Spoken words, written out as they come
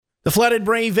The Flathead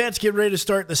Bravettes get ready to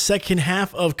start the second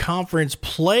half of conference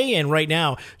play, and right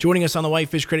now, joining us on the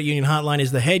Whitefish Credit Union Hotline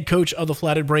is the head coach of the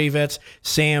Flathead Bravettes,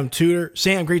 Sam Tudor.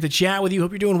 Sam, great to chat with you.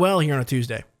 Hope you're doing well here on a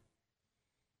Tuesday.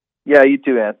 Yeah, you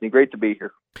too, Anthony. Great to be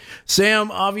here.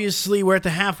 Sam, obviously, we're at the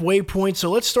halfway point,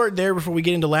 so let's start there before we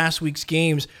get into last week's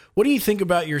games. What do you think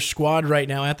about your squad right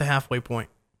now at the halfway point?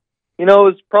 You know,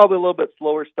 it was probably a little bit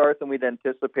slower start than we'd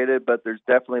anticipated, but there's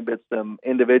definitely been some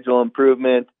individual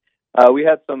improvement. We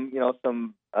had some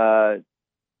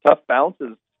tough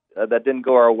bounces that didn't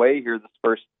go our way here this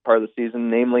first part of the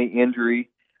season, namely injury.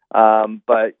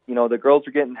 But, you know, the girls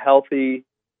are getting healthy.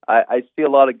 I see a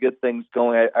lot of good things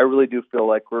going. I really do feel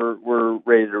like we're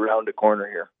ready to round a corner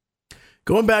here.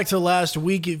 Going back to last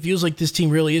week, it feels like this team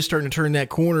really is starting to turn that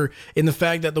corner in the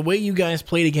fact that the way you guys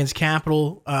played against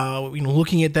Capital,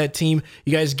 looking at that team,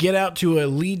 you guys get out to a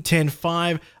lead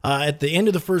 10-5 at the end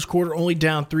of the first quarter, only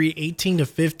down 3,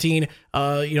 18-15,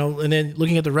 and then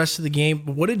looking at the rest of the game,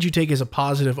 what did you take as a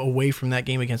positive away from that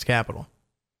game against Capital?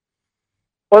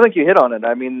 Well, I think you hit on it.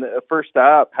 I mean, the first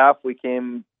half we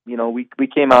came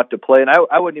out to play, and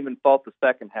I wouldn't even fault the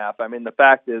second half. I mean, the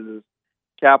fact is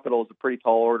Capital is a pretty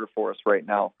tall order for us right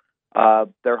now.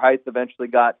 Their height eventually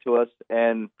got to us,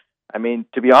 and I mean,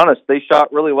 to be honest, they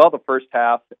shot really well the first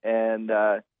half, and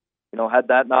had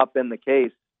that not been the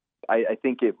case, I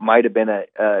think it might have been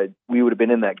we would have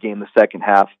been in that game the second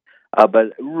half.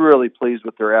 But really pleased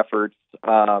with their efforts.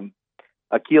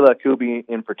 Akila Kubi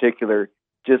in particular,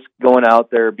 just going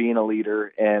out there being a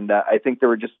leader, and I think there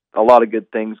were just a lot of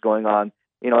good things going on.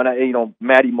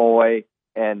 Maddie Moy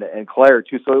and Claire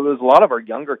too. So it was a lot of our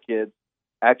younger kids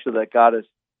actually that got us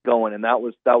going, and that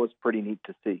was pretty neat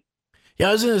to see. Yeah,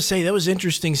 I was going to say, that was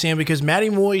interesting, Sam, because Maddie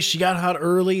Moy, she got hot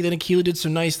early, then Akila did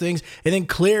some nice things, and then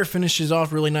Claire finishes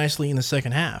off really nicely in the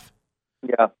second half.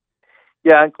 Yeah,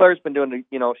 and Claire's been doing,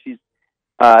 she's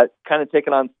kind of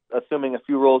taken on, assuming a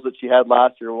few roles that she had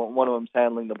last year. One of them's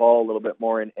handling the ball a little bit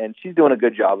more, and she's doing a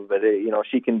good job of it.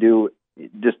 She can do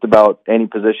just about any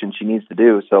position she needs to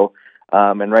do, so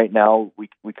and right now we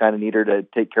kind of need her to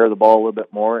take care of the ball a little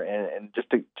bit more and just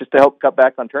to help cut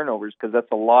back on turnovers, because that's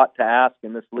a lot to ask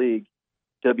in this league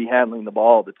to be handling the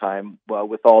ball all the time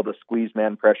with all the squeeze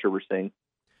man pressure we're seeing.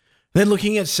 Then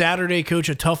looking at Saturday, Coach,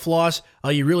 a tough loss.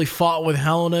 You really fought with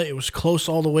Helena. It was close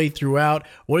all the way throughout.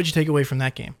 What did you take away from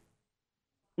that game?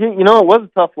 It was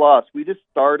a tough loss. We just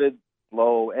started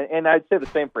slow, and I'd say the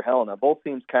same for Helena. Both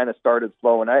teams kind of started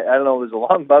slow, and I don't know, it was a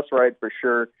long bus ride for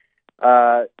sure.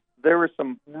 There were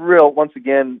some once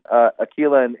again,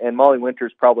 Akila and Molly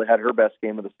Winters probably had her best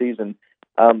game of the season.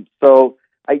 It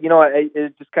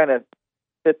just kind of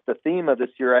fits the theme of this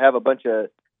year. I have a bunch of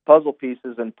puzzle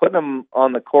pieces, and putting them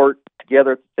on the court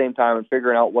together at the same time and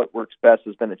figuring out what works best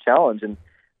has been a challenge. And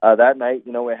that night,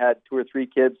 we had 2 or 3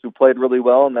 kids who played really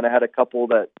well, and then I had a couple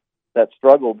that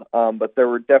struggled. But there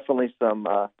were definitely some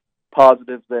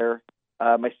positives there.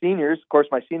 My seniors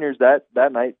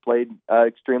that night played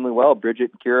extremely well.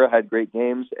 Bridget and Kira had great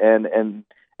games, and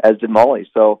as did Molly.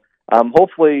 So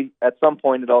hopefully at some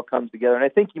point it all comes together. And I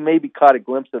think you maybe caught a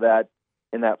glimpse of that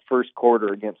in that first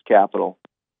quarter against Capital.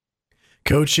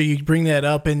 Coach, you bring that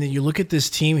up, and then you look at this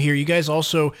team here. You guys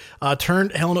also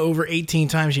turned Helena over 18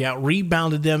 times. You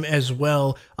out-rebounded them as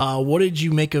well. What did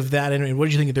you make of that, and what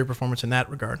did you think of their performance in that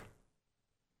regard?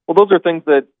 Well, those are things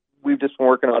that we've just been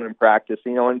working on in practice.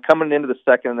 And coming into the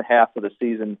second half of the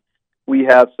season, we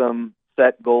have some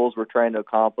set goals we're trying to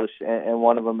accomplish, and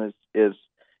one of them is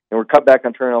we're cut back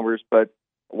on turnovers, but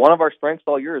one of our strengths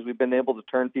all year is we've been able to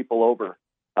turn people over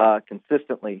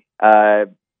consistently.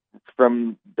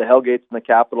 From the Hellgates and the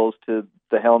Capitals to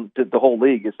the whole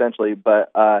league, essentially. But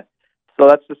so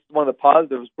that's just one of the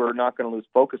positives we're not going to lose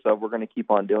focus of. We're going to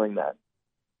keep on doing that.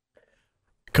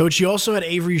 Coach, you also had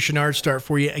Avery Chenard start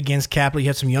for you against Capital. You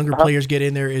had some younger players get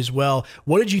in there as well.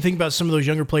 What did you think about some of those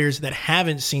younger players that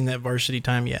haven't seen that varsity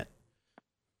time yet?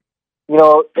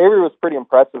 Avery was pretty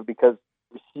impressive because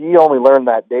she only learned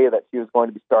that day that she was going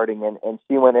to be starting, and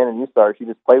she went in and you saw her. She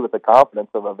just played with the confidence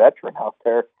of a veteran out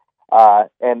there.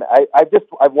 And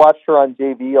I've watched her on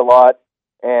JV a lot,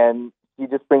 and she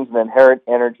just brings an inherent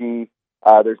energy.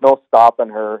 There's no stopping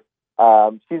her.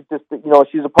 She's just,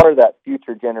 she's a part of that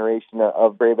future generation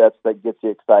of Bravettes that gets you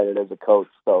excited as a coach.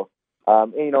 So,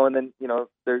 and then,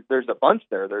 there's a bunch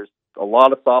there. There's a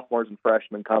lot of sophomores and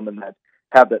freshmen coming that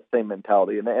have that same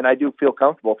mentality. And I do feel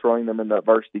comfortable throwing them in the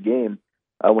varsity game,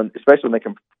 especially when they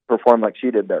can perform like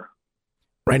she did there.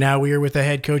 Right now, we are with the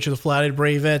head coach of the Flathead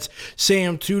Bravettes,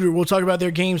 Sam Tudor. We'll talk about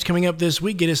their games coming up this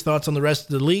week, get his thoughts on the rest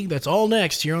of the league. That's all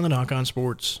next here on the Nach On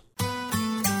Sports.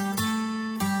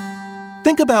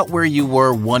 Think about where you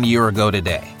were 1 year ago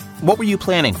today. What were you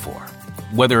planning for?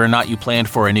 Whether or not you planned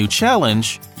for a new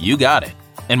challenge, you got it.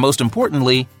 And most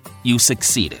importantly, you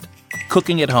succeeded.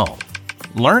 Cooking at home,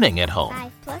 learning at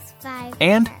home, 5 + 5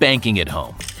 and banking at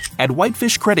home. At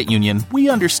Whitefish Credit Union, we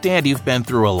understand you've been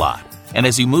through a lot. And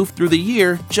as you move through the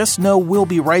year, just know we'll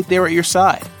be right there at your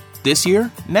side. This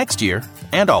year, next year,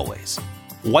 and always.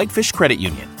 Whitefish Credit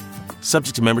Union.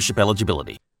 Subject to membership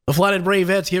eligibility. The Flathead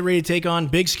Bravettes get ready to take on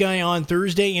Big Sky on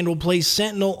Thursday and will play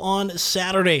Sentinel on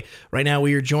Saturday. Right now,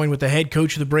 we are joined with the head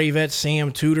coach of the Bravettes,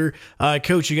 Sam Tudor.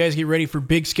 Coach, you guys get ready for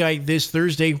Big Sky this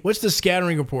Thursday. What's the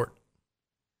scattering report?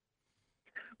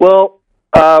 Well,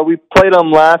 we played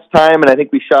them last time, and I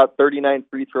think we shot 39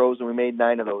 free throws, and we made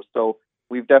 9 of those. So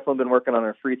we've definitely been working on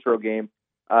our free throw game.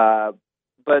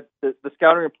 But the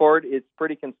scouting report is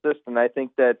pretty consistent. I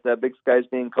think that Big Sky's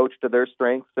being coached to their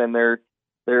strengths, and they're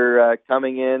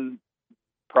coming in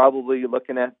probably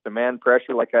looking at demand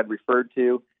pressure like I'd referred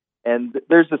to. And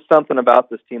there's just something about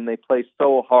this team. They play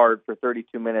so hard for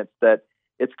 32 minutes that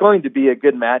it's going to be a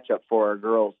good matchup for our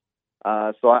girls.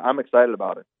 So I'm excited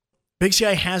about it. Big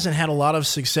Sky hasn't had a lot of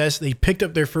success. They picked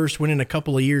up their first win in a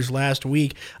couple of years last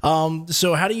week.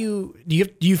 So how do you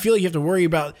feel like you have to worry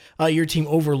about your team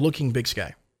overlooking Big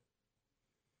Sky?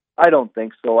 I don't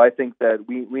think so. I think that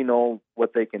we know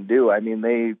what they can do. I mean,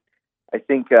 I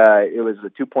think it was a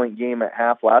 2-point game at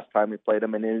half last time we played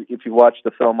them, and if you watch the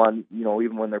film on,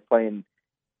 even when they're playing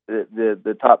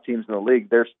the top teams in the league,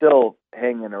 they're still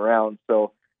hanging around.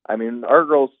 So, I mean, our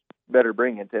girls better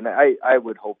bring it, and I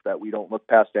would hope that we don't look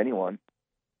past anyone.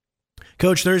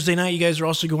 Coach, Thursday night, you guys are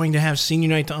also going to have senior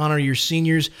night to honor your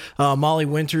seniors, Molly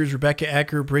Winters, Rebecca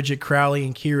Ecker, Bridget Crowley,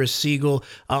 and Kira Siegel.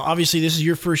 Obviously, this is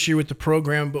your first year with the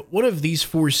program, but what have these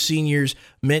 4 seniors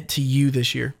meant to you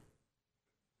this year?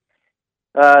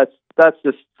 That's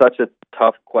just such a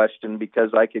tough question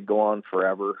because I could go on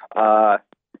forever. I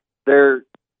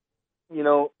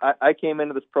came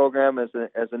into this program as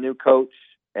a new coach,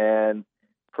 and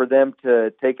for them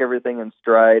to take everything in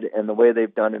stride and the way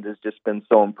they've done it has just been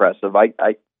so impressive.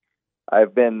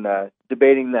 I've been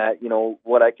debating that,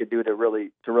 what I could do to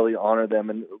really honor them,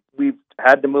 and we've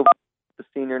had to move to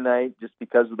senior night just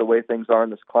because of the way things are in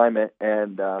this climate,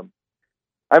 and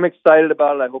I'm excited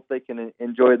about it. I hope they can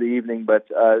enjoy the evening,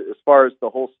 but as far as the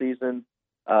whole season,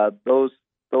 those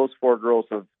 4 girls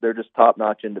they're just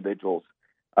top-notch individuals,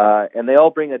 and they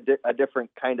all bring a different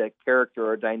kind of character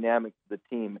or dynamic to the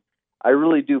team. I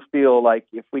really do feel like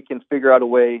if we can figure out a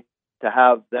way to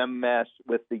have them mesh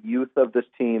with the youth of this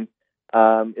team,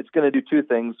 it's going to do 2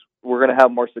 things. We're going to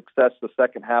have more success the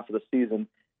second half of the season,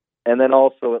 and then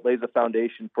also it lays a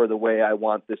foundation for the way I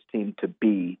want this team to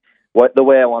be, the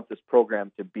way I want this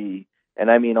program to be. And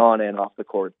I mean on and off the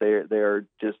court. They're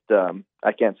just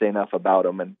I can't say enough about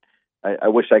them, and I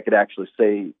wish I could actually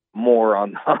say more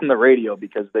on the radio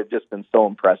because they've just been so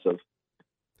impressive.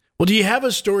 Well, do you have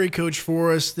a story, Coach,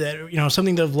 for us that,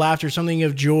 something of laughter, something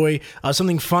of joy,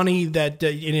 something funny that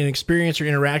in an experience or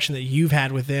interaction that you've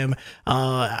had with them?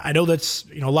 I know that's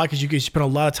a lot because you guys spend a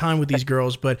lot of time with these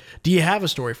girls, but do you have a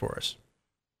story for us?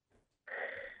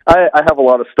 I have a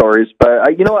lot of stories, but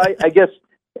I guess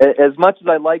as much as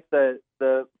I like the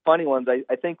funny ones,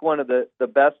 I think one of the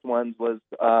best ones was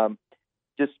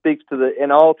just speaks to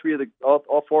and all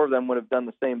 4 of them would have done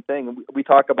the same thing. We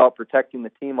talk about protecting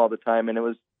the team all the time, and it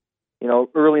was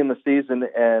early in the season,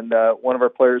 and one of our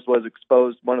players was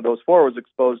exposed. One of those 4 was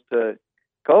exposed to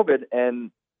COVID,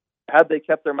 and had they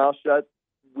kept their mouth shut,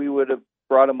 we would have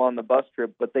brought them on the bus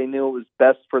trip. But they knew it was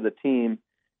best for the team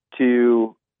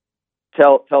to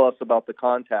tell us about the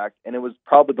contact, and it was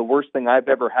probably the worst thing I've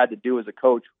ever had to do as a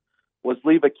coach was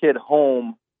leave a kid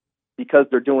home because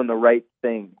they're doing the right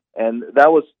thing, and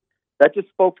that just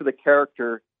spoke to the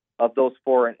character of those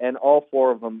 4, and all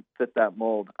 4 of them fit that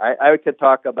mold. I could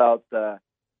talk about,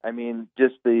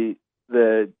 just the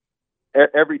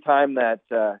every time that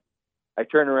I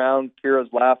turn around, Kira's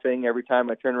laughing. Every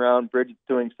time I turn around, Bridget's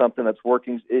doing something that's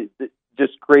working.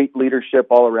 Just great leadership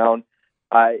all around.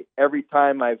 Every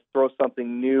time I throw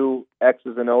something new,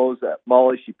 X's and O's at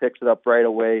Molly, she picks it up right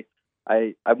away.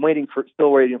 I'm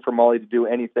still waiting for Molly to do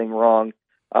anything wrong.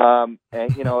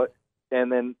 And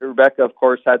then Rebecca, of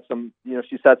course,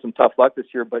 she's had some tough luck this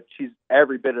year, but she's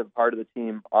every bit of part of the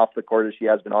team off the court as she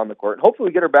has been on the court. And hopefully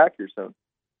we get her back here soon.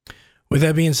 With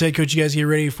that being said, Coach, you guys get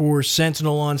ready for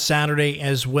Sentinel on Saturday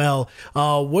as well.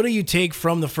 What do you take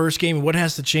from the first game, and what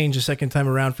has to change the second time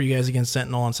around for you guys against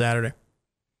Sentinel on Saturday?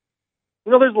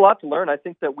 There's a lot to learn. I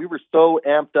think that we were so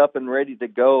amped up and ready to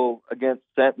go against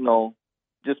Sentinel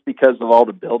just because of all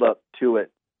the build-up to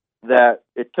it that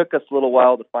it took us a little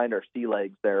while to find our sea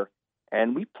legs there.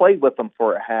 And we played with them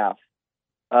for a half.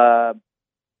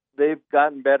 they've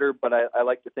gotten better, but I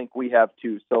like to think we have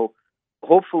too. So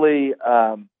hopefully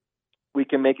we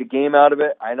can make a game out of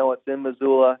it. I know it's in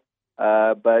Missoula,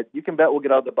 but you can bet we'll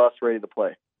get out of the bus ready to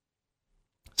play.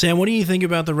 Sam, what do you think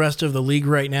about the rest of the league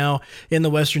right now in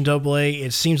the Western AA?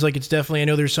 It seems like it's definitely, I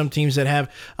know there's some teams that have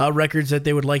records that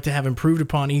they would like to have improved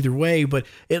upon either way, but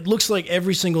it looks like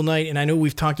every single night, and I know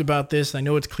we've talked about this, and I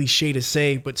know it's cliche to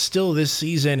say, but still this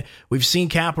season, we've seen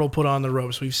Capital put on the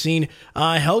ropes. We've seen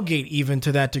Hellgate even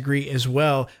to that degree as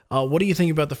well. What do you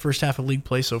think about the first half of league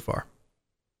play so far?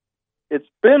 It's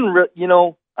been,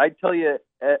 I tell you,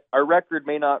 our record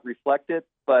may not reflect it,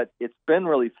 but it's been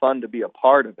really fun to be a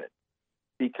part of it,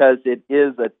 because it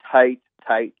is a tight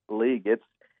league.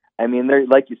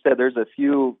 Like you said, there's a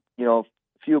few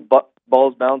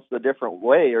balls bounced a different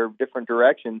way or different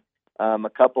direction.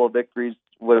 A couple of victories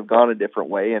would have gone a different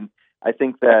way, and I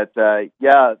think that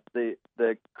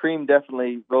the cream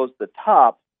definitely rose to the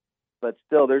top, but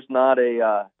still, there's not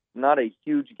a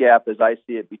huge gap as I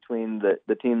see it between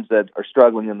the teams that are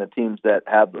struggling and the teams that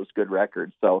have those good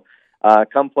records. So.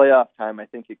 Come playoff time, I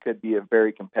think it could be a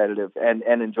very competitive and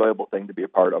enjoyable thing to be a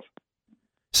part of.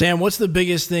 Sam, what's the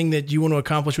biggest thing that you want to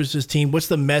accomplish with this team? What's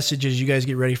the message as you guys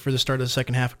get ready for the start of the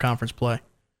second half of conference play?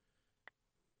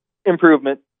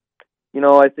 Improvement.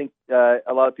 I think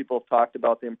a lot of people have talked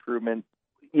about the improvement.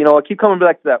 I keep coming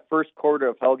back to that first quarter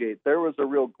of Hellgate. There was a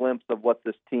real glimpse of what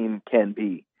this team can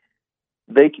be.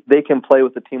 They can play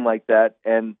with a team like that,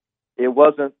 and it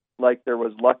wasn't like there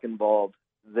was luck involved.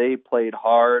 They played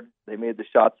hard. They made the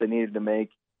shots they needed to make,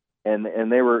 and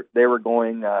they were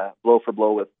going blow for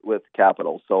blow with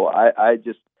Capital. So I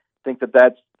just think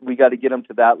that we got to get them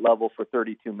to that level for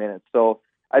 32 minutes. So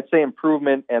I'd say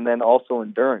improvement, and then also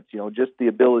endurance. Just the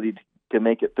ability to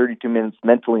make it 32 minutes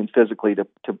mentally and physically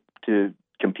to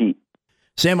compete.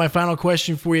 Sam, my final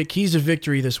question for you: keys to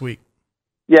victory this week?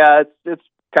 Yeah, it's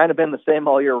kind of been the same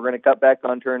all year. We're going to cut back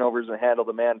on turnovers and handle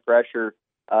the man pressure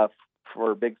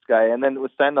for Big Sky. And then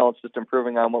with Sentinel, it's just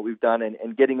improving on what we've done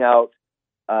and getting out,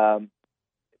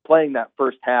 playing that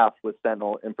first half with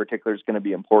Sentinel in particular is going to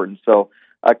be important. So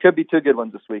it could be two good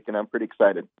ones this week, and I'm pretty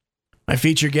excited. My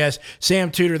feature guest,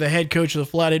 Sam Tudor, the head coach of the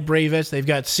Flathead Bravettes. They've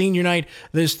got senior night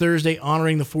this Thursday,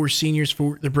 honoring the 4 seniors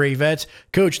for the Bravettes.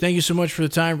 Coach, thank you so much for the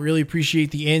time. Really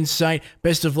appreciate the insight.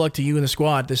 Best of luck to you and the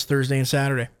squad this Thursday and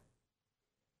Saturday.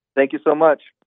 Thank you so much.